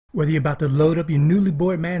Whether you're about to load up your newly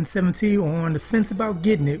bought Madden 17 or on the fence about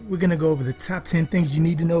getting it, we're going to go over the top 10 things you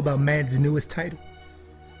need to know about Madden's newest title,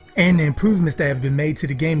 and the improvements that have been made to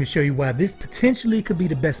the game to show you why this potentially could be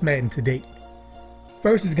the best Madden to date.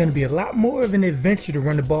 First, it's going to be a lot more of an adventure to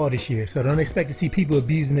run the ball this year, so don't expect to see people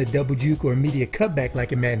abusing a double juke or immediate cutback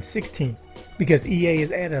like in Madden 16, because EA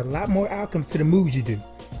has added a lot more outcomes to the moves you do.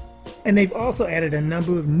 And they've also added a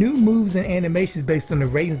number of new moves and animations based on the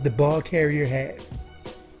ratings the ball carrier has.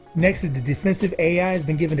 Next is the defensive AI has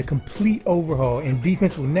been given a complete overhaul, and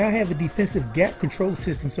defense will now have a defensive gap control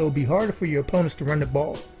system, so it'll be harder for your opponents to run the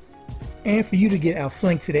ball, and for you to get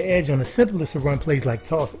outflanked to the edge on the simplest of run plays like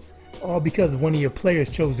tosses, all because one of your players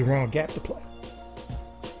chose the wrong gap to play.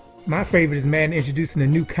 My favorite is Madden introducing a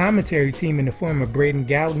new commentary team in the form of Braden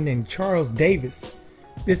Gowton and Charles Davis.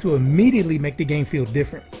 This will immediately make the game feel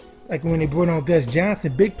different. Like when they brought on Gus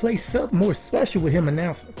Johnson, big plays felt more special with him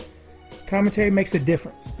announcing. Commentary makes a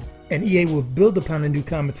difference, and EA will build upon the new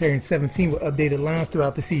commentary in 17 with updated lines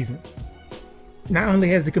throughout the season. Not only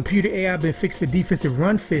has the computer AI been fixed for defensive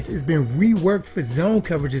run fits, it's been reworked for zone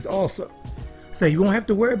coverages also. So you won't have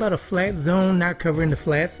to worry about a flat zone not covering the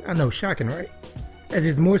flats. I know, shocking, right? As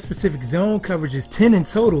there's more specific zone coverages, 10 in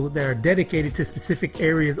total, that are dedicated to specific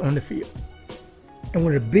areas on the field. And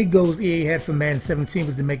one of the big goals EA had for Madden 17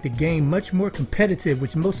 was to make the game much more competitive,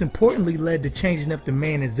 which most importantly led to changing up the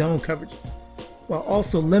man and zone coverages, while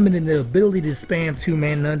also limiting the ability to spam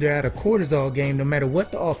two-man and under out of quarters all game no matter what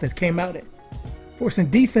the offense came out in, forcing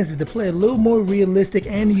defenses to play a little more realistic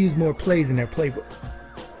and to use more plays in their playbook.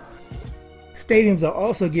 Stadiums are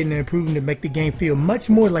also getting improving to make the game feel much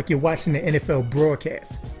more like you're watching the NFL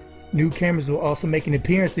broadcast. New cameras will also make an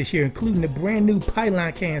appearance this year, including a brand new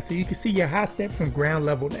pylon cam so you can see your high step from ground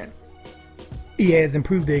level now. EA has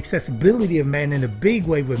improved the accessibility of Madden in a big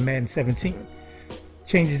way with Madden 17.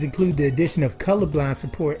 Changes include the addition of colorblind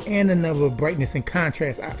support and a number of brightness and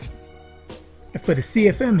contrast options. And for the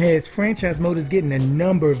CFM heads, franchise mode is getting a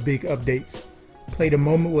number of big updates. Play the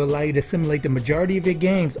Moment will allow you to simulate the majority of your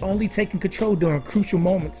games, only taking control during crucial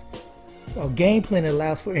moments, while Game Plan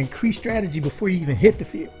allows for increased strategy before you even hit the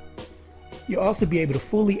field. You'll also be able to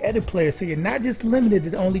fully edit players, so you're not just limited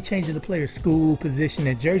to only changing the player's school, position,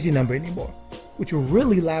 and jersey number anymore, which will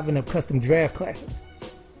really liven up custom draft classes.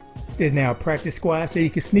 There's now a practice squad, so you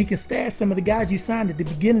can sneak and stash some of the guys you signed at the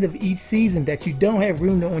beginning of each season that you don't have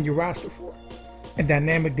room on your roster for. And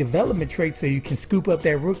dynamic development traits, so you can scoop up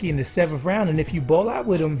that rookie in the 7th round, and if you ball out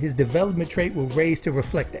with him, his development trait will raise to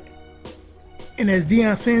reflect that. And as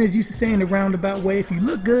Deion Sanders used to say in the roundabout way, if you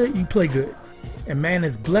look good, you play good. And Madden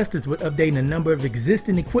has blessed us with updating a number of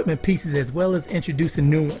existing equipment pieces as well as introducing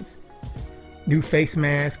new ones. New face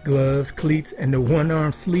masks, gloves, cleats, and the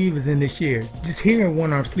one-arm sleeve is in this year. Just hearing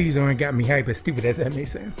one-arm sleeves already got me hyped, as stupid as that may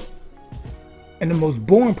sound. And the most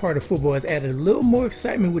boring part of football has added a little more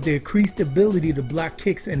excitement with the increased ability to block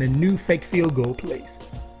kicks and the new fake field goal plays.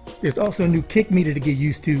 There's also a new kick meter to get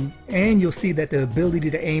used to, and you'll see that the ability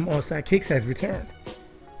to aim onside kicks has returned.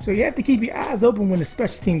 So you have to keep your eyes open when the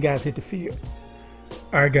special team guys hit the field.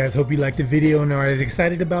 Alright guys, hope you liked the video and are as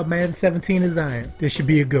excited about Madden 17 as I am. This should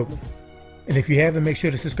be a good one. And if you haven't, make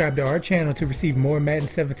sure to subscribe to our channel to receive more Madden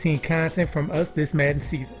 17 content from us this Madden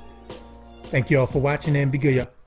season. Thank you all for watching and be good, y'all.